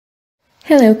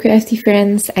Hello crafty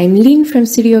friends, I'm Lynn from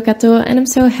Studio Kato and I'm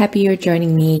so happy you're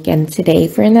joining me again today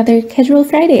for another Casual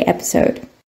Friday episode.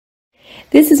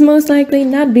 This is most likely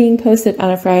not being posted on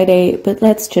a Friday, but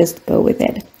let's just go with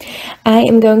it. I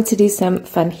am going to do some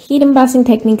fun heat embossing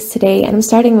techniques today, and I'm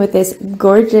starting with this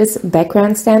gorgeous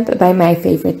background stamp by My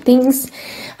Favorite Things.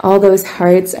 All those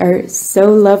hearts are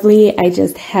so lovely, I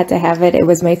just had to have it. It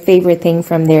was my favorite thing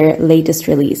from their latest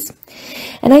release.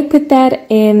 And I put that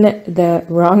in the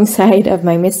wrong side of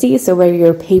my MISTI, so where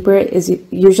your paper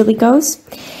usually goes.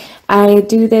 I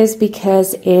do this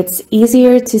because it's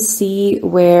easier to see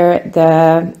where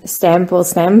the stamp will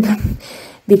stamp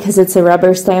because it's a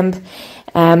rubber stamp.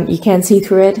 You can't see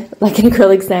through it like an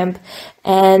acrylic stamp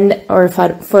or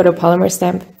photopolymer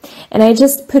stamp. And I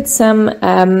just put some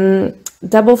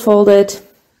double folded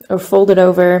or folded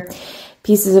over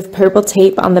pieces of purple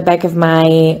tape on the back of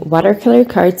my watercolor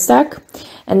cardstock,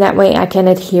 and that way I can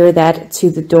adhere that to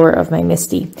the door of my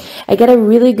MISTI. I get a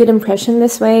really good impression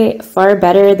this way, far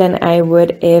better than I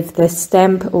would if the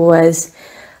stamp was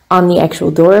on the actual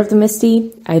door of the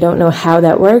MISTI. I don't know how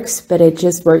that works, but it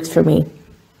just works for me.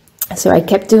 So I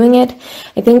kept doing it.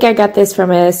 I think I got this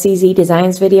from a CZ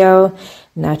Designs video,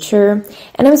 not sure.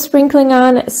 And I'm sprinkling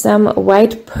on some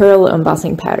white pearl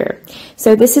embossing powder.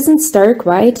 So this isn't stark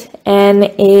white and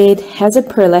it has a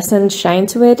pearlescent shine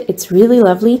to it. It's really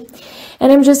lovely.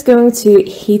 And I'm just going to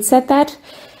heat set that,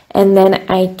 and then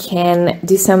I can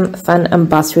do some fun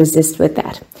emboss resist with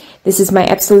that. This is my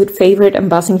absolute favorite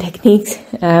embossing technique.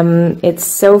 It's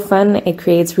so fun. It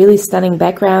creates really stunning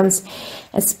backgrounds,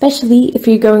 especially if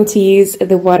you're going to use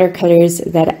the watercolors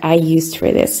that I used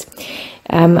for this.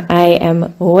 I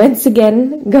am once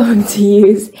again going to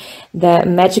use the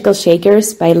Magical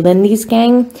Shakers by Lindy's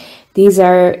gang. These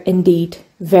are indeed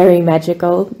very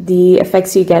magical. The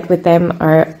effects you get with them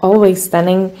are always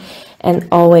stunning and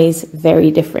always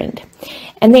very different.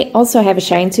 And they also have a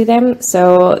shine to them,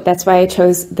 so that's why I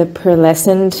chose the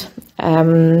pearlescent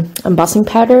embossing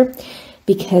powder,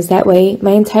 because that way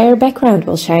my entire background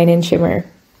will shine and shimmer.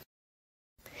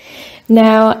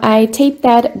 Now I taped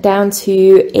that down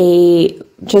to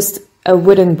just a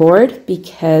wooden board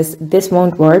because this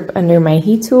won't warp under my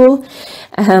heat tool,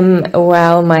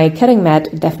 while my cutting mat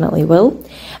definitely will.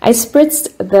 I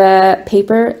spritzed the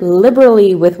paper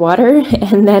liberally with water,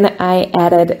 and then I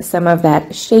added some of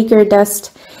that shaker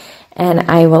dust, and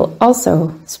I will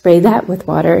also spray that with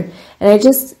water. And I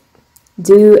just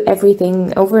do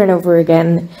everything over and over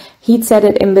again, heat set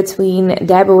it in between,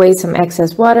 dab away some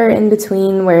excess water in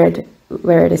between where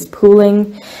it is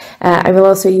pooling. I will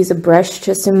also use a brush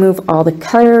just to move all the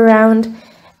color around.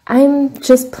 I'm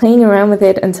just playing around with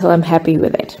it until I'm happy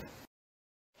with it.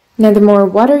 Now, the more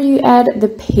water you add, the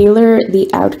paler the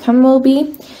outcome will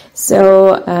be.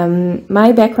 So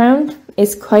my background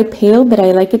is quite pale, but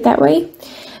I like it that way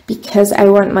because I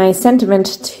want my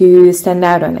sentiment to stand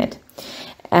out on it.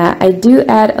 I do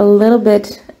add a little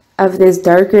bit of this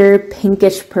darker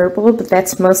pinkish purple, but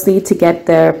that's mostly to get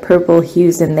the purple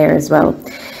hues in there as well.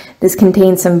 This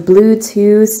contains some blue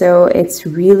too, so it's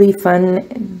really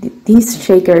fun. These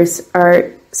shakers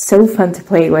are so fun to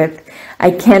play with.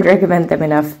 I can't recommend them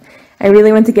enough. I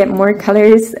really want to get more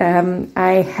colors.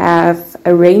 I have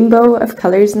a rainbow of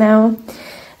colors now,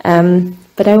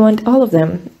 but I want all of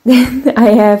them.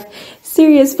 I have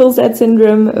serious full set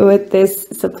syndrome with this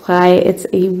supply. It's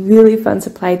a really fun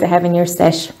supply to have in your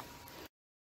stash.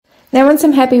 Now, once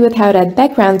I'm happy with how that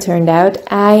background turned out,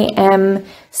 I am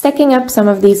stacking up some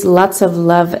of these Lots of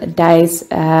Love dies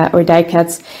or die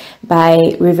cuts by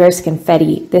Reverse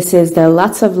Confetti. This is the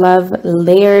Lots of Love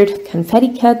layered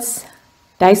confetti cuts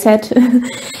die set.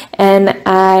 And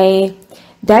I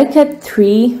die cut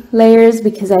 3 layers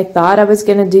because I thought I was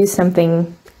going to do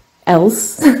something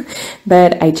else,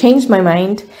 but I changed my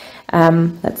mind.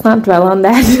 Let's not dwell on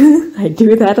that. I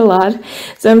do that a lot.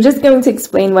 So I'm just going to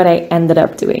explain what I ended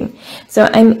up doing. So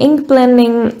I'm ink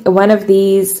blending one of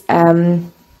these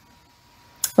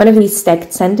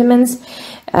stacked sentiments.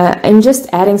 I'm just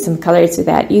adding some color to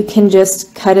that. You can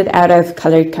just cut it out of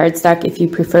colored cardstock if you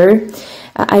prefer.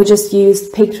 I just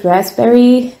used Picked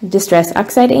Raspberry Distress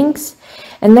Oxide inks,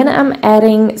 and then I'm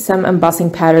adding some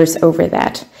embossing powders over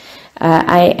that.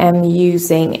 I am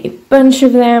using a bunch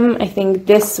of them. I think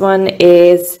this one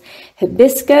is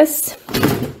Hibiscus.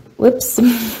 Whoops.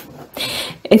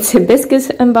 It's Hibiscus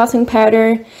embossing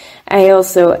powder. I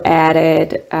also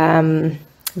added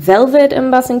Velvet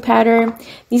embossing powder.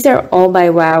 These are all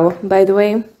by Wow, by the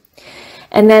way.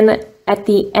 And then at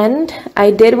the end,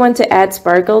 I did want to add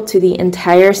sparkle to the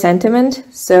entire sentiment.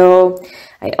 So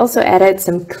I also added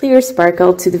some clear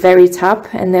sparkle to the very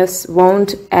top, and this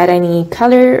won't add any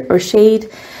color or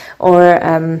shade or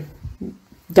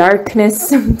darkness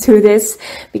to this,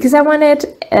 because I wanted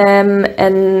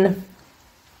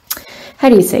how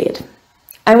do you say it?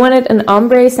 I wanted an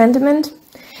ombre sentiment,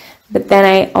 but then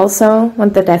I also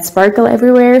wanted that sparkle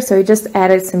everywhere, so I just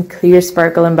added some clear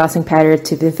sparkle embossing powder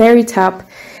to the very top,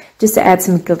 just to add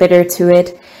some glitter to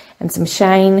it and some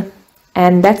shine.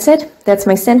 And that's it. That's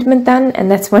my sentiment done, and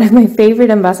that's one of my favorite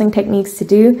embossing techniques to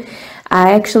do.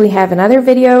 I actually have another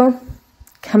video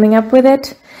coming up with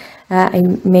it. I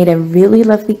made a really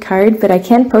lovely card, but I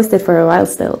can't post it for a while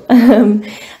still.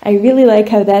 I really like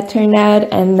how that turned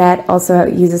out, and that also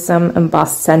uses some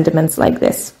embossed sentiments like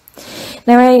this.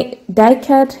 Now I die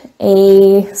cut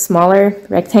a smaller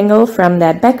rectangle from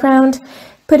that background,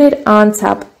 put it on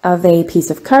top of a piece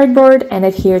of cardboard, and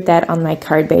adhered that on my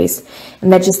card base,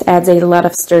 and that just adds a lot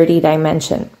of sturdy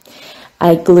dimension.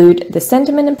 I glued the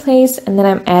sentiment in place, and then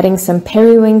I'm adding some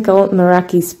Periwinkle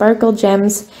Meraki sparkle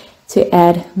gems to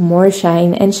add more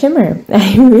shine and shimmer.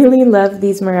 I really love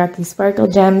these Meraki sparkle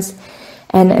gems,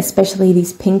 and especially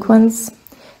these pink ones.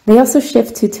 They also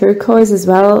shift to turquoise as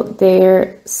well.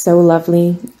 They're so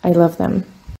lovely. I love them.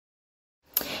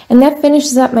 And that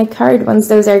finishes up my card once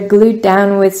those are glued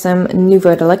down with some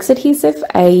Nuvo Deluxe adhesive.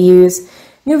 I use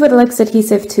Nuvo Deluxe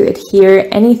adhesive to adhere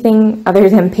anything other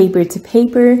than paper to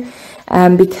paper,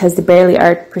 because the Barely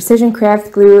Art Precision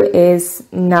Craft glue is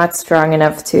not strong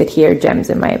enough to adhere gems,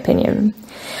 in my opinion.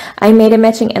 I made a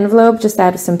matching envelope just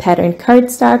out of some patterned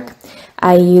cardstock.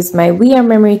 I used my We Are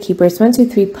Memory Keepers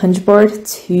 123 punch board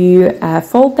to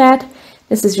fold that.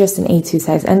 This is just an A2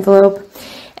 size envelope.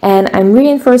 And I'm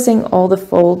reinforcing all the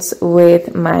folds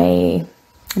with my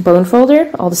bone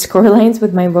folder, all the score lines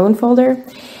with my bone folder.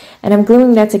 And I'm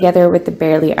gluing that together with the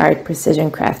Barely Art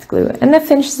Precision Craft glue. And that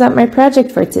finishes up my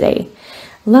project for today.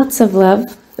 Lots of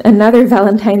love. Another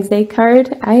Valentine's Day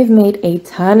card. I've made a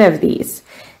ton of these,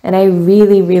 and I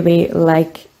really, really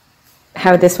like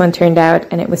how this one turned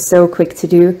out, and it was so quick to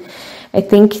do. I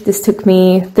think this took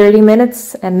me 30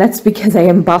 minutes, and that's because I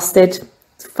embossed it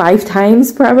 5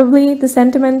 times probably, the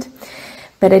sentiment,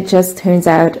 but it just turns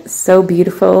out so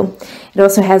beautiful. It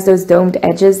also has those domed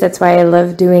edges. That's why I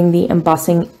love doing the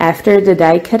embossing after the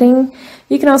die cutting.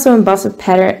 You can also emboss a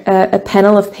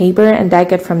panel of paper and die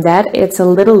cut from that. It's a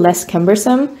little less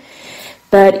cumbersome,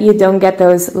 but you don't get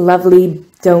those lovely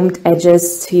domed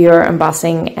edges to your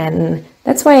embossing, and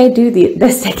that's why I do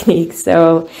this technique.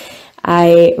 So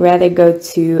I rather go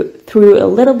through a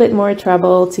little bit more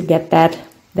trouble to get that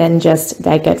than just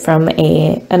die cut from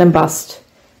an embossed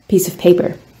piece of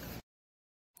paper.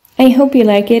 I hope you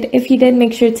like it. If you did,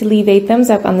 make sure to leave a thumbs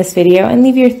up on this video and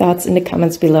leave your thoughts in the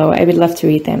comments below. I would love to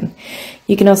read them.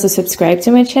 You can also subscribe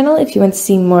to my channel if you want to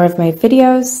see more of my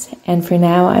videos. And for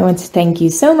now, I want to thank you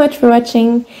so much for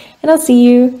watching, and I'll see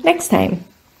you next time.